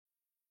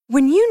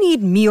When you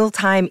need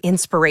mealtime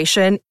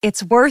inspiration,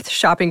 it's worth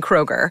shopping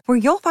Kroger, where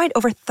you'll find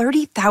over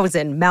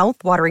 30,000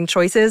 mouth-watering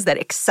choices that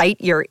excite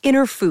your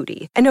inner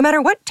foodie. And no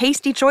matter what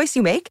tasty choice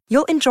you make,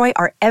 you'll enjoy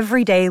our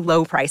everyday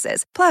low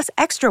prices, plus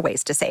extra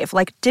ways to save,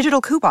 like digital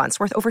coupons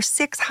worth over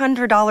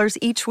 $600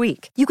 each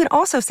week. You can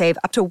also save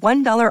up to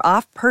 $1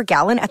 off per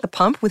gallon at the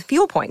pump with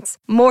fuel points.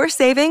 More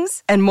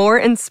savings and more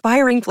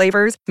inspiring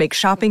flavors make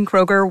shopping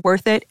Kroger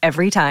worth it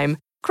every time.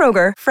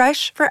 Kroger,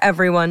 fresh for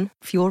everyone.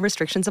 Fuel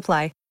restrictions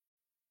apply.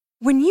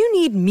 When you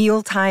need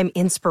mealtime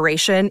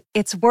inspiration,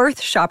 it's worth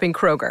shopping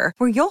Kroger,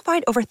 where you'll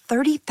find over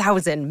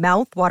 30,000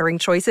 mouth-watering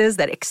choices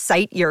that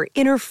excite your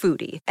inner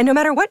foodie. And no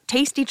matter what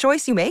tasty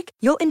choice you make,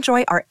 you'll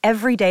enjoy our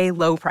everyday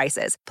low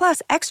prices,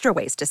 plus extra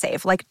ways to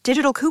save, like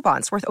digital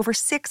coupons worth over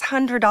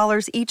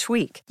 $600 each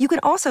week. You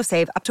can also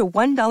save up to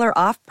 $1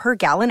 off per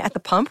gallon at the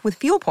pump with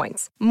fuel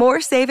points.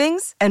 More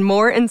savings and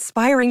more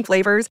inspiring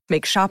flavors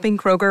make shopping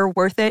Kroger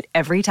worth it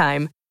every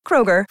time.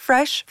 Kroger,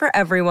 fresh for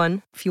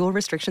everyone. Fuel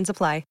restrictions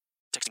apply.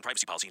 Texting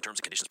privacy policy and terms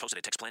and conditions posted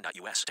at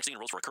textplan.us. Texting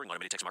enrolls for recurring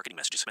automated text marketing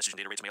messages. Message and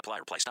data rates may apply.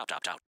 Reply stop to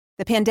opt out.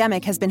 The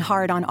pandemic has been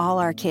hard on all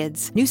our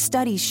kids. New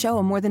studies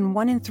show more than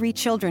 1 in 3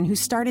 children who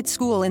started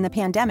school in the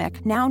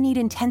pandemic now need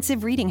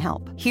intensive reading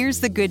help. Here's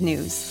the good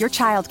news. Your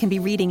child can be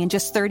reading in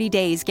just 30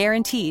 days,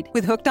 guaranteed,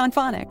 with Hooked on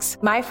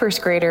Phonics. My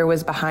first grader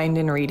was behind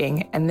in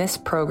reading, and this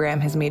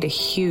program has made a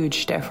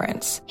huge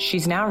difference.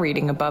 She's now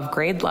reading above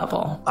grade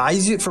level. I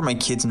use it for my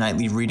kids'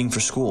 nightly reading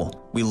for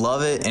school. We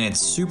love it, and it's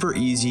super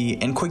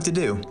easy and quick to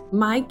do.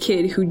 My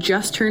kid, who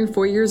just turned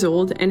 4 years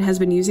old and has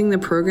been using the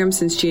program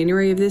since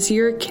January of this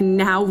year, can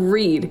now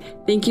read.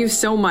 Thank you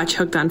so much,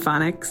 Hooked on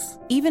Phonics.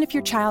 Even if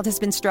your child has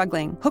been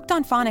struggling, Hooked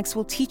on Phonics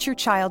will teach your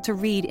child to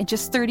read in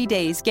just 30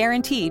 days,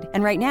 guaranteed.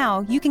 And right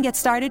now, you can get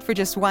started for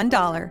just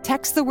 $1.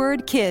 Text the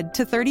word KID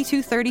to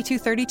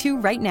 323232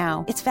 right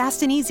now. It's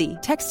fast and easy.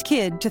 Text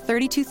KID to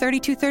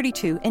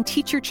 323232 and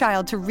teach your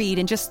child to read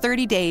in just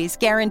 30 days,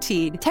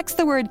 guaranteed. Text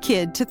the word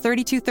KID to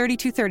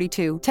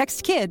 323232.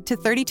 Text KID to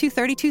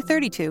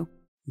 323232.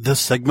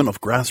 This segment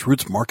of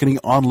Grassroots Marketing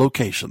on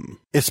Location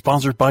is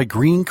sponsored by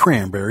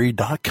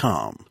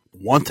GreenCranberry.com.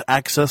 Want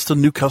access to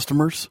new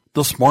customers?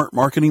 The smart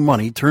marketing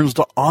money turns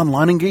to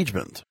online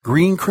engagement.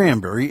 Green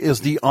Cranberry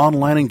is the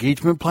online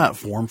engagement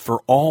platform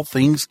for all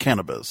things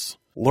cannabis.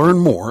 Learn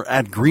more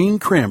at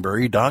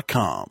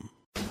GreenCranberry.com.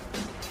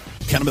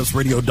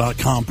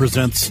 CannabisRadio.com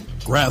presents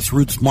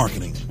Grassroots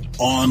Marketing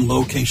on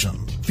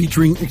Location,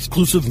 featuring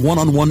exclusive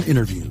one-on-one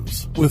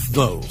interviews with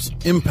those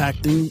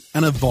impacting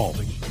and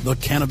evolving the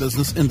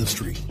cannabis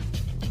industry.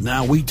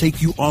 Now we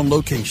take you on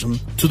location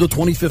to the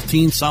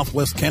 2015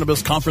 Southwest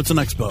Cannabis Conference and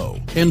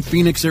Expo in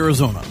Phoenix,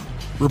 Arizona.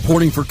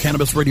 Reporting for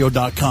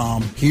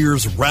CannabisRadio.com,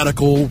 here's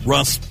Radical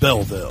Russ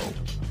Belville.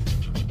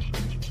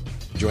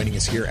 Joining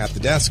us here at the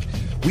desk,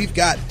 we've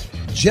got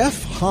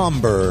Jeff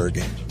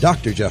Homburg,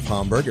 Dr. Jeff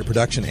Homburg, a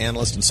production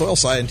analyst and soil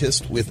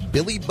scientist with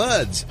Billy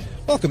Buds.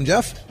 Welcome,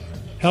 Jeff.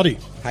 Howdy.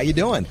 How you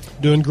doing?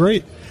 Doing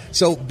great.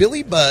 So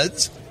Billy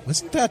Buds,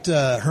 wasn't that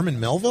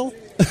Herman Melville?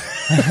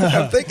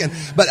 I'm thinking.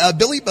 But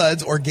Billy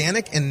Buds,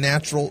 organic and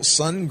natural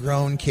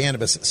sun-grown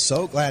cannabis.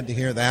 So glad to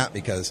hear that,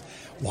 because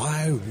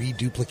why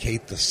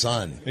reduplicate the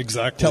sun?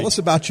 Exactly. Tell us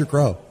about your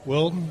grow.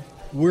 Well,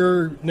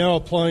 we're now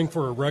applying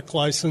for a rec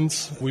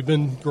license. We've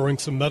been growing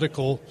some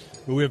medical.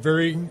 We have a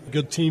very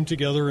good team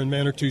together in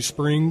Manitou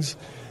Springs,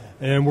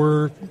 and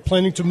we're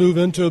planning to move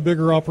into a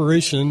bigger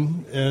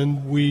operation,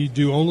 and we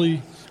do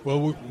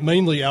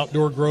mainly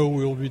outdoor grow.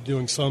 We'll be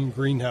doing some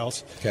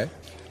greenhouse. Okay.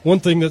 One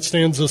thing that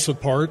stands us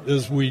apart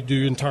is we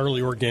do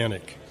entirely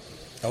organic.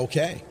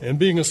 Okay. And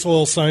being a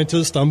soil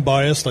scientist, I'm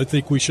biased. I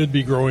think we should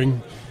be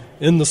growing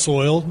in the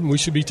soil. We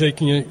should be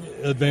taking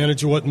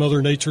advantage of what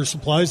Mother Nature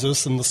supplies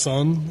us in the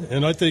sun.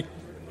 And I think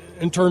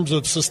in terms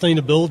of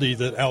sustainability,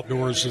 that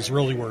outdoors is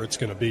really where it's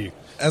going to be.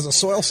 As a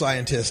soil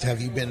scientist, have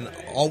you been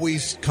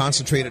always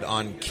concentrated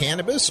on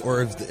cannabis,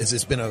 or has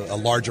this been a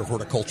larger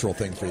horticultural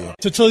thing for you?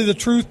 To tell you the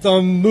truth,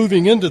 I'm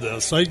moving into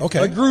this. I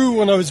grew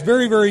when I was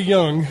very, very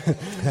young,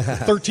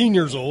 13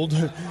 years old.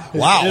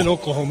 Wow. In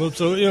Oklahoma.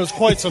 So it was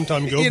quite some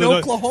time ago. In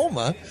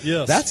Oklahoma?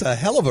 Yes. That's a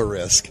hell of a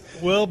risk.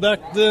 Well,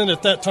 back then,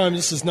 at that time,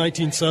 this is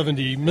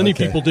 1970, many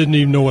people didn't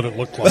even know what it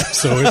looked like.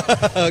 So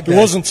it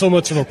wasn't so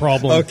much of a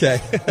problem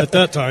at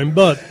that time.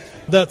 But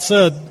that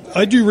said,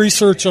 I do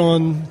research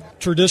on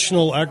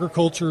traditional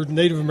agriculture,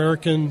 Native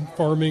American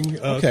farming.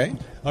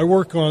 I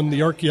work on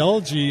the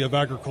archaeology of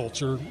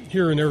agriculture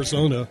here in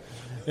Arizona,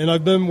 and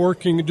I've been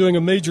doing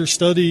a major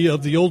study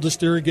of the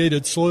oldest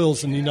irrigated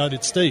soils in the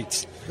United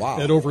States. Wow.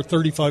 At over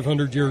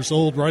 3,500 years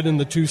old, right in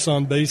the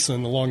Tucson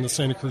Basin along the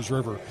Santa Cruz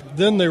River.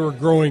 Then they were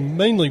growing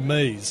mainly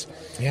maize.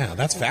 Yeah,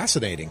 that's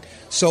fascinating.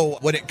 So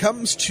when it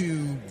comes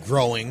to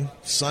growing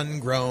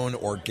sun-grown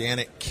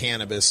organic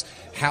cannabis,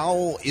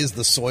 how is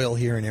the soil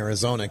here in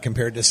Arizona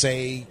compared to,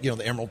 say,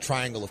 the Emerald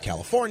Triangle of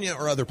California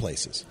or other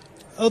places?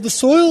 The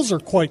soils are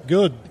quite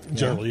good,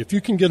 generally, if you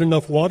can get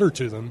enough water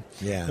to them.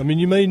 Yeah. I mean,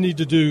 you may need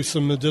to do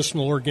some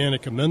additional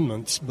organic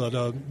amendments,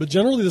 but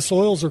generally the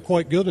soils are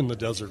quite good in the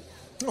desert.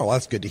 Oh, well,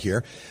 that's good to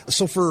hear.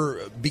 So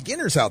for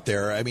beginners out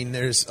there, I mean,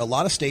 there's a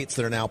lot of states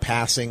that are now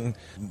passing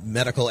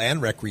medical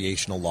and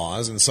recreational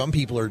laws, and some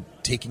people are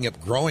taking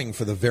up growing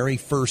for the very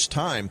first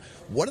time.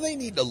 What do they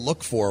need to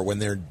look for when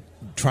they're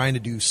trying to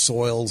do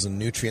soils and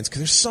nutrients? Because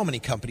there's so many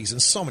companies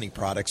and so many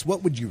products.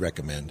 What would you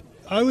recommend?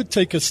 I would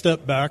take a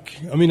step back.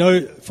 I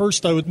mean,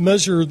 first I would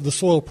measure the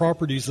soil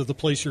properties of the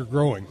place you're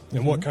growing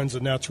and what kinds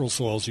of natural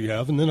soils you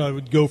have, and then I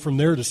would go from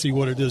there to see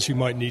what it is you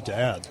might need to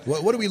add.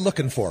 What are we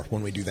looking for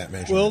when we do that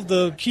measurement? Well,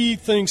 the key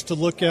things to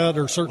look at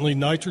are certainly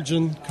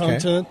nitrogen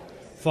content,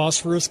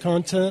 phosphorus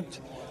content.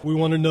 We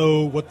want to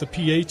know what the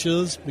pH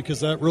is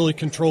because that really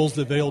controls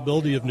the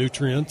availability of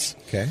nutrients.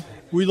 Okay.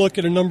 We look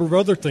at a number of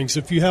other things.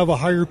 If you have a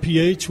higher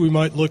pH, we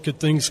might look at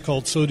things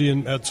called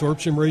sodium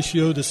adsorption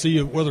ratio to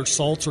see whether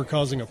salts are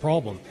causing a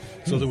problem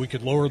so that we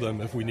could lower them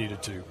if we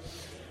needed to.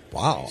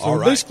 Wow. So all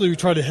right. basically we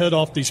try to head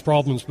off these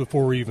problems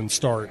before we even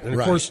start. And,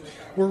 of course,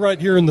 we're right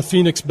here in the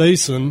Phoenix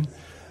Basin.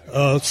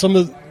 Some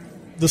of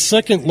the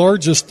second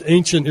largest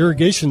ancient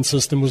irrigation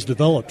system was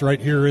developed right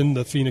here in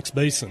the Phoenix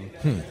Basin.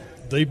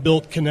 They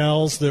built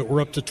canals that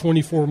were up to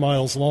 24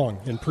 miles long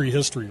in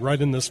prehistory,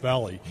 right in this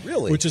valley.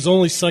 Really? Which is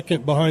only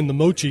second behind the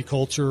mochi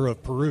culture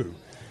of Peru.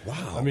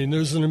 Wow. I mean,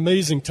 there's an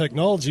amazing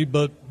technology,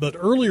 but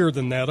earlier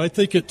than that, I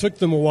think it took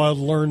them a while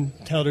to learn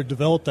how to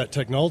develop that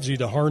technology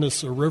to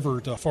harness a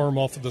river to farm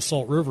off of the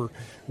Salt River.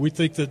 We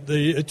think that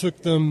it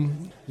took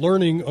them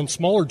learning on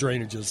smaller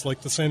drainages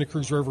like the Santa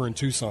Cruz River in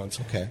Tucson.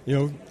 Okay.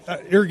 You know,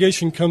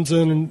 irrigation comes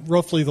in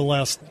roughly the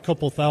last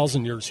couple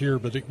thousand years here,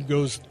 but it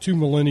goes 2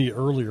 millennia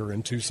earlier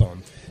in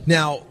Tucson.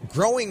 Now,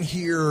 growing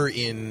here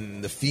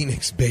in the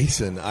Phoenix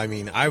Basin, I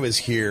mean, I was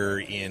here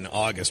in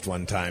August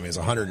one time. It was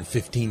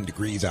 115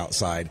 degrees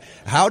outside.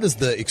 How does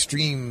the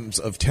extremes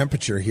of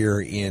temperature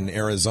here in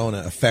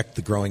Arizona affect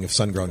the growing of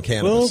sun-grown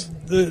cannabis?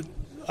 Well,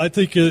 I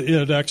think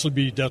it'd actually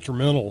be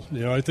detrimental.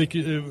 You know, I think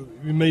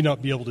we may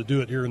not be able to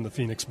do it here in the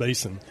Phoenix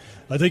Basin.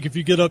 I think if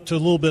you get up to a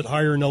little bit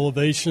higher in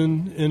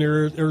elevation in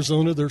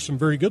Arizona, there's some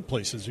very good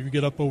places. If you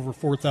get up over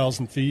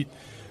 4,000 feet,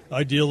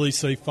 ideally,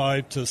 say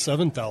 5,000 to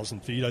 7,000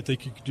 feet, I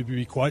think you could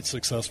be quite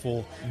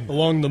successful.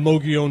 Along the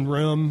Mogollon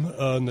Rim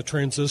and the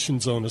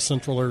transition zone of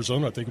central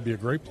Arizona, I think would be a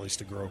great place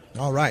to grow.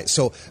 All right.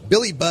 So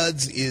Billy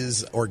Buds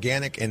is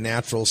organic and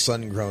natural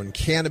sun-grown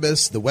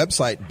cannabis. The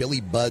website,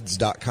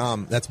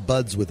 billybuds.com. That's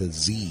buds with a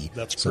Z.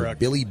 That's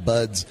correct. So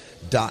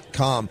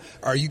billybuds.com.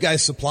 Are you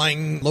guys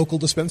supplying local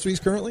dispensaries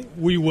currently?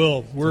 We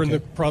will. We're in the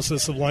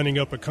process of lining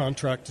up a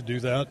contract to do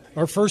that.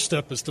 Our first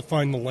step is to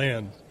find the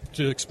land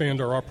to expand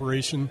our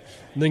operation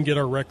and then get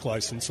our rec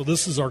license. So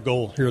this is our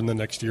goal here in the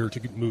next year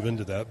to move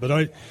into that.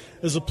 But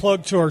as a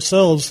plug to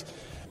ourselves,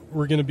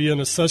 we're going to be in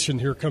a session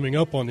here coming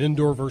up on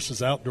indoor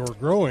versus outdoor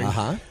growing.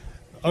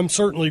 I'm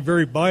certainly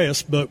very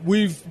biased, but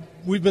we've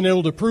been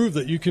able to prove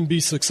that you can be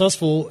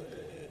successful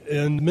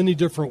in many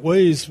different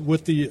ways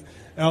with the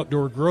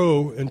outdoor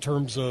grow in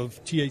terms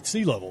of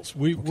THC levels.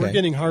 We're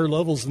getting higher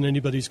levels than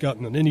anybody's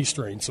gotten in any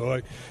strain.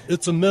 So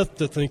it's a myth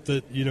to think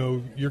that, you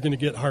know, you're going to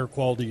get higher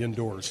quality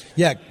indoors.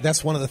 Yeah,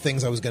 that's one of the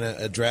things I was going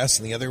to address.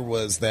 And the other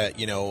was that,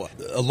 you know,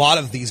 a lot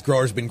of these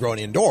growers have been grown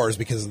indoors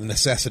because of the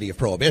necessity of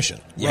prohibition.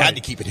 You had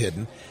to keep it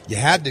hidden. You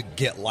had to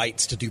get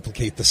lights to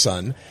duplicate the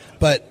sun.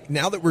 But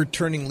now that we're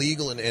turning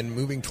legal and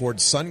moving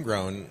towards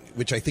sun-grown,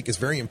 which I think is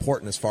very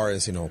important as far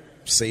as, you know,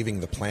 saving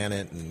the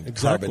planet and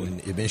carbon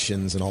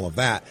emissions and all of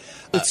that.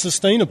 It's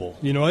sustainable.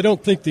 You know, I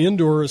don't think the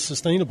indoor is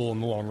sustainable in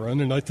the long run,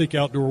 and I think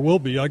outdoor will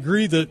be. I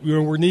agree that, you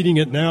know, we're needing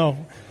it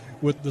now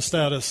with the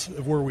status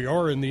of where we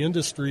are in the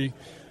industry,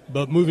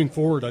 but moving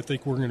forward, I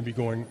think we're going to be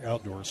going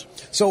outdoors.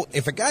 So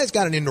if a guy's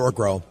got an indoor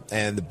grow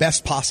and the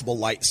best possible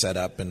light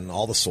setup and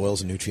all the soils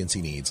and nutrients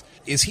he needs,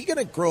 is he going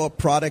to grow a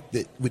product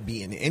that would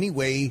be in any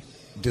way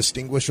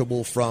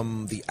distinguishable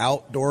from the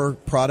outdoor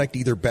product,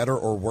 either better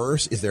or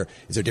worse? Is there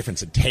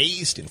difference in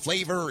taste and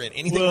flavor and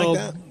anything like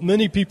that? Well,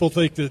 many people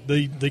think that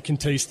they can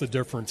taste the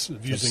difference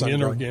of using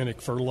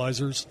inorganic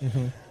fertilizers.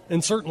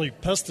 And certainly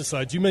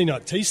pesticides, you may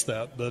not taste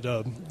that, but,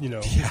 you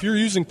know, if you're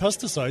using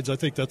pesticides, I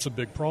think that's a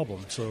big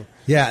problem. So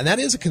yeah, and that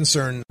is a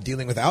concern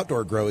dealing with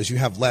outdoor grow is you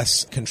have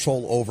less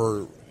control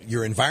over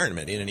your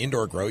environment. In an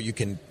indoor grow, you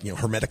can, you know,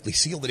 hermetically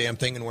seal the damn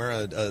thing and wear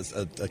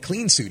a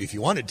clean suit if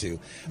you wanted to.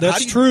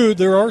 That's true.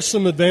 There are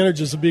some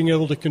advantages of being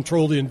able to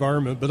control the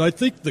environment, but I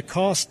think the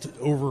cost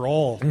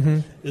overall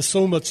is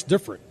so much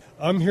different.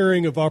 I'm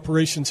hearing of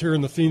operations here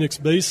in the Phoenix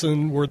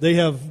Basin where they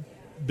have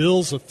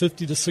bills of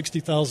 $50,000 to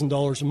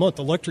 $60,000 a month,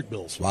 electric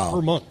bills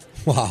per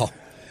month. Wow.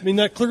 I mean,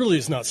 that clearly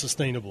is not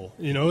sustainable,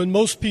 you know, and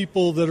most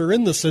people that are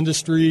in this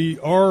industry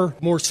are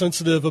more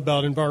sensitive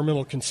about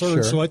environmental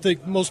concerns. So I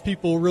think most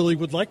people really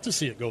would like to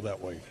see it go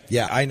that way.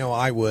 Yeah, I know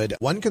I would.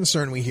 One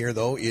concern we hear,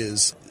 though,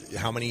 is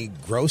how many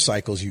grow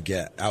cycles you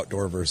get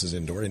outdoor versus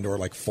indoor. Indoor,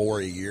 like 4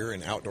 a year,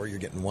 and outdoor, you're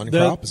getting one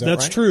crop. Is that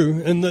that's right?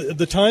 true. And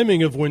the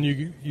timing of when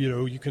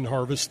you can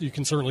harvest, you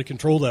can certainly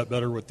control that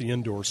better with the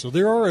indoor. So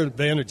there are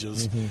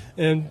advantages.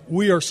 And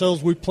we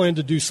ourselves, we plan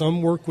to do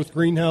some work with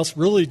greenhouse,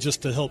 really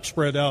just to help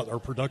spread out our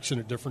production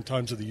at different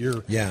times of the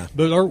year. Yeah.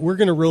 But we're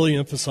going to really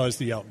emphasize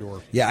the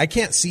outdoor. Yeah, I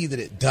can't see that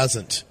it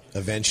doesn't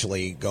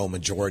eventually go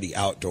majority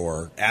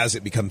outdoor as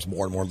it becomes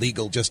more and more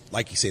legal, just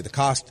like you say, the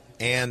cost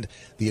and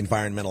the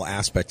environmental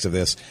aspects of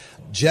this.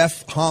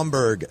 Jeff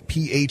Homburg,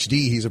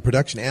 Ph.D., he's a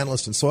production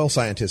analyst and soil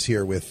scientist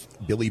here with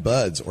Billy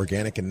Buds,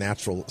 organic and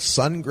natural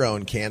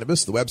sun-grown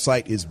cannabis. The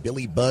website is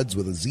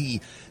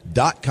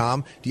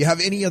billybuds.com. Do you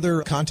have any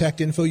other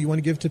contact info you want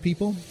to give to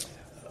people?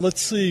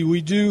 Let's see.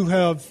 We do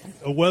have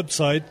a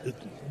website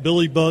at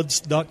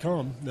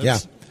billybuds.com.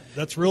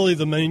 That's really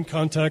the main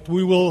contact.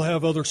 We will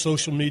have other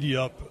social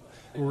media up.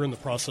 We're in the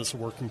process of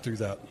working through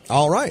that.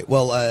 All right.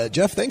 Well,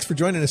 Jeff, thanks for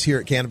joining us here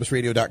at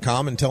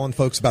CannabisRadio.com and telling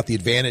folks about the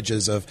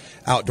advantages of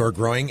outdoor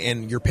growing.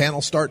 And your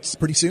panel starts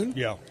pretty soon?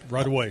 Yeah,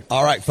 right away.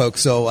 All right, folks.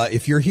 So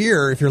if you're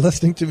here, if you're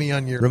listening to me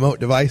on your remote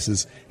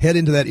devices, head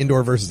into that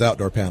indoor versus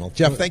outdoor panel.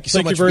 Jeff, thank you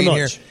so much for being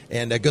here,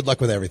 and good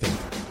luck with everything.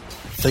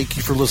 Thank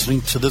you for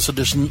listening to this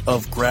edition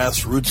of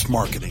Grassroots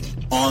Marketing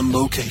on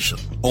location,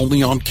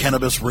 only on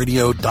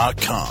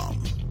CannabisRadio.com.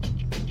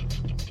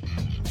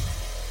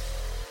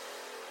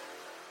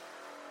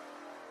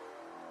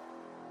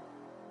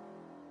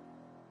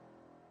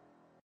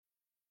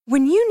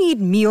 When you need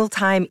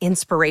mealtime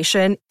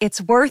inspiration, it's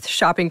worth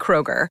shopping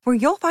Kroger, where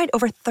you'll find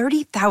over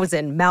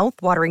 30,000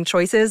 mouth-watering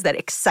choices that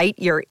excite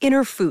your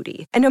inner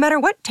foodie. And no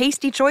matter what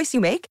tasty choice you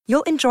make,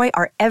 you'll enjoy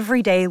our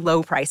everyday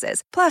low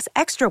prices, plus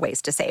extra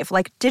ways to save,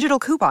 like digital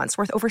coupons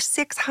worth over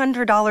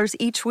 $600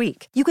 each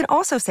week. You can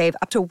also save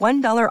up to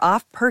 $1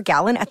 off per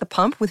gallon at the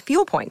pump with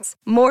fuel points.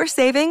 More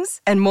savings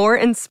and more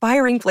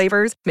inspiring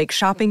flavors make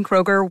shopping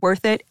Kroger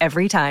worth it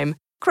every time.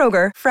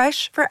 Kroger,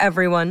 fresh for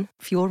everyone.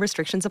 Fuel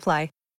restrictions apply.